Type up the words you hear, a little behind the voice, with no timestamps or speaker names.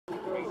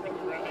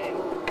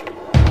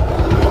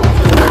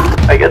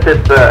I guess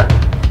it's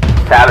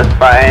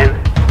satisfying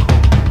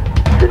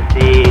to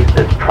see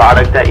this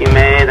product that you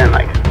made, and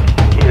like,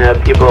 you know,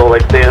 people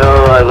like say,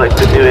 oh, I like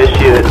the new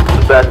issue, it's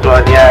the best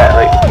one yet.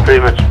 Like pretty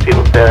much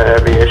people say that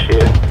every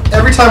issue.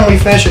 Every time we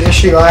finish an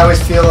issue, I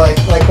always feel like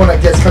when it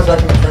comes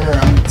back in the printer,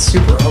 I'm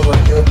super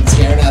overkill and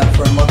staring at it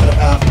for a month and a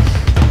half.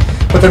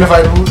 But then if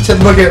I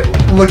look at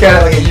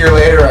it like a year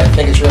later, I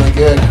think it's really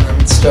good, and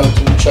I'm stoked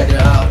to check it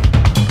out.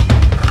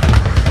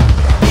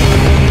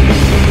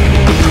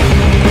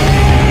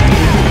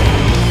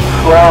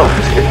 Well,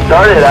 it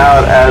started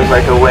out as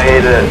like a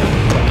way to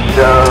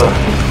show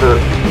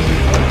the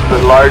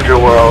larger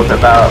world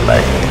about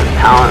like the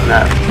talent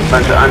that a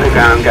bunch of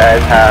underground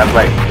guys have.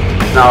 Like,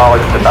 it's not all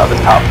just about the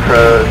top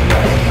pros.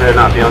 They're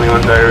not the only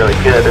ones that are really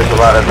good. There's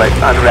a lot of like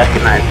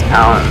unrecognized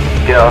talent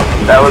and skill.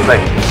 That was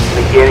like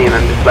the beginning,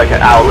 and just like an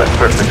outlet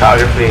for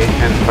photography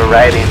and for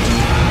writing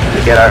to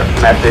get our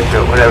message,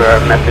 or whatever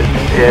our message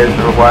is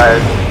or was,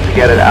 to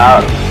get it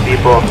out to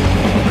people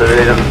so that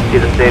they don't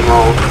see the same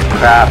old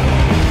crap.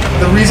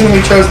 The reason we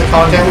chose the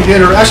content we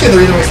did, or actually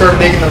the reason we started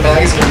making the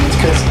magazine, is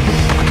because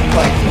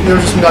like there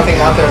was just nothing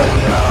out there that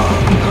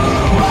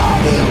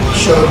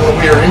showed what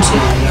we were into,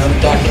 you know,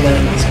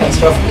 documenting this kind of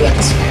stuff we like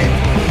to see.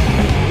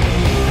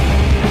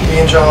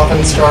 Me and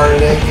Jonathan started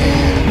it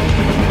in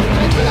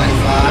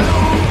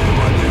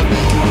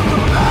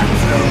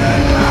 1995,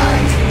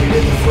 and we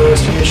did the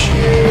first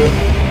issue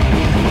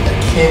at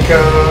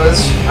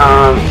Kinko's.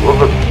 Well,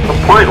 the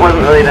point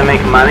wasn't really to make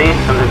money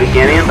from the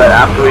beginning, but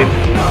after we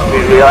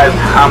realized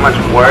how much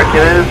work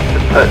it is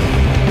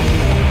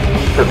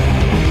to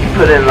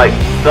put in like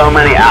so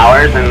many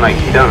hours, and like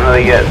you don't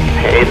really get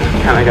paid.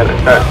 Kind of got to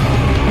start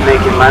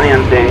making money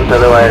on things,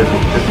 otherwise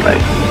it's just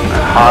like a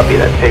hobby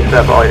that takes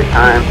up all your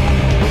time.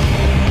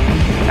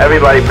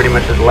 Everybody pretty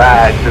much just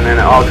lags, and then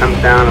it all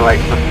comes down to like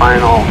the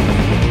final,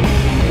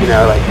 you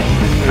know, like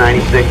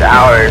 96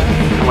 hours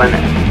when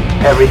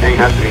everything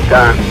has to be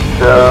done.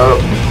 So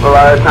a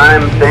lot of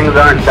times things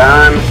aren't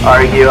done,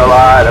 argue a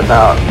lot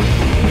about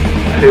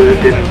who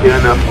didn't do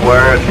enough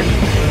work and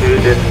who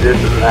did this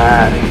and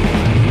that.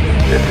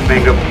 Just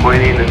finger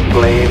pointing and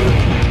blame.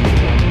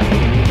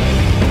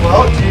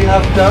 Well, do you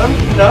have done?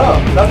 No,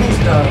 nothing's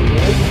done,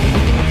 dude.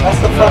 That's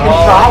the fucking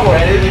problem.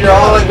 You're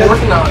all like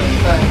working on it.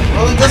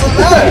 Well, it doesn't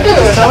matter.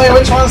 Just tell me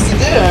which ones to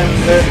do, and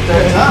they're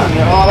done.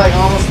 They're all like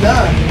almost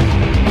done.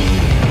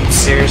 I'm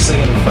seriously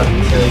gonna fucking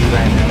kill you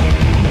right now.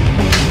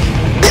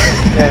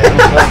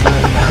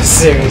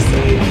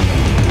 Seriously.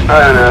 I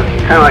don't know.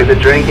 Kind of like the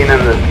drinking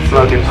and the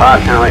smoking pot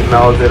kind of like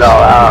mellows it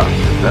all out.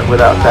 But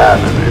without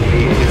that, then it'd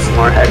be even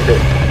more hectic.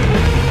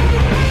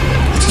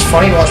 It's just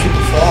funny to watch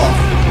people fall.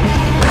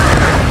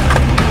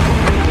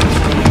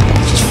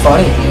 It's just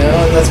funny, you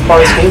know? That's part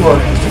of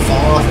skateboarding. Is to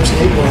fall off your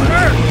skateboard.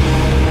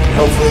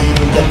 Hopefully you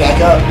can get back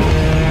up.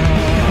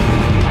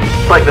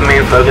 It's like the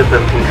main focus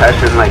of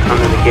Concussion, like from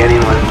the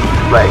beginning, was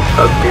like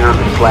focusing on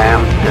the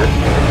slam. Just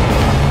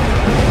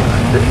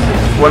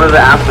one of the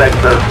aspects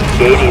of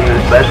skating,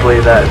 especially,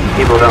 that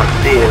people don't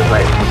see is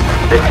like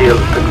they see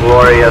the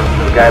glory of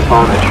the guy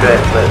pulling the trick,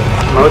 but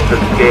most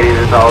of skating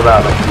is all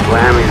about like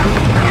slamming and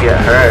you get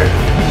hurt.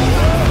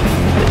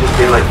 It just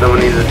seems like someone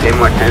needs to pay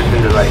more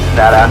attention to like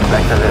that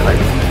aspect of it, like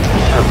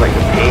of like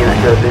the pain that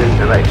goes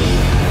into like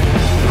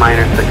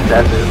minor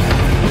successes.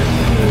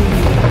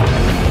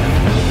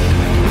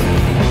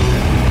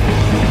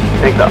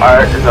 I think the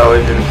art is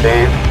always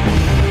insane.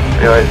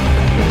 We always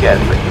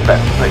get like the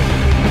best, like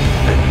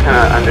kind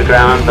of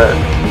underground, but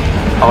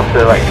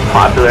also like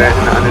popular in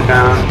the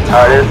underground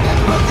artists,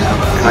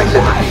 and like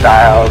different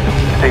styles.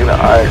 I think the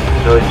art is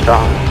really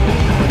strong.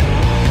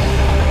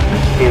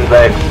 Seems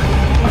like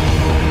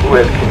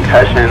with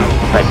Concussion,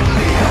 like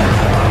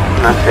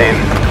I'm not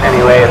saying any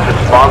way it's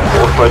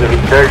responsible for the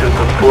resurgence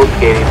of pool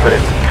skating, but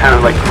it's kind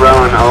of like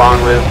grown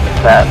along with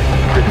that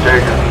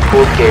resurgence of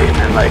pool skating,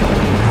 and like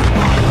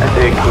I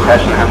think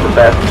Concussion has the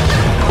best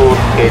pool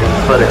skating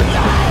footage.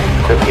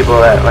 So people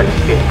that like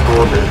skate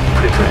pools are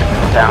super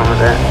down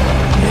with it.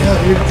 Yeah,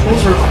 dude, pools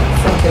are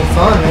fucking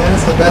fun, man.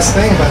 It's the best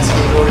thing about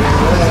skateboarding,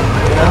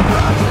 you know?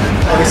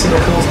 Every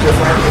single pool's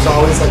different. There's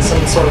always like some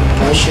sort of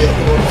bullshit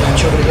little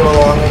adventure to go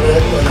along with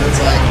it. Whether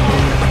it's like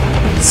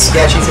a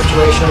sketchy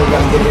situation where you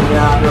gotta get in and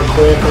out real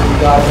quick, or you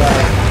gotta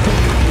like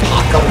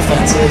hop a couple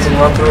fences and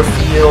run through a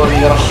field, or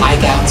you gotta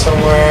hike out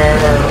somewhere.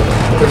 Or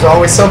there's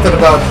always something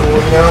about pools,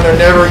 you know? And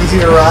they're never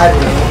easy to ride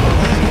with.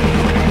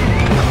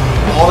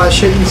 All that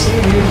shit you see,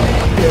 dude,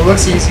 it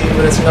looks easy,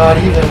 but it's not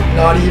even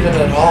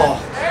at all.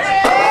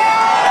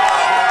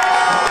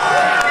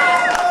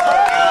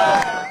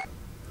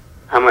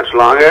 How much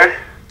longer?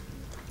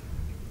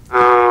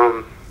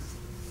 I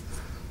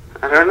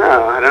don't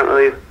know. I don't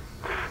really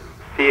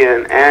see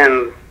an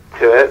end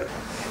to it.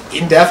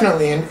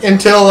 Indefinitely,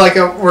 until like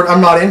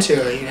I'm not into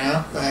it, you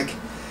know. Like,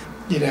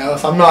 you know,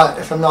 if I'm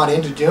not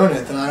into doing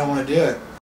it, then I don't want to do it.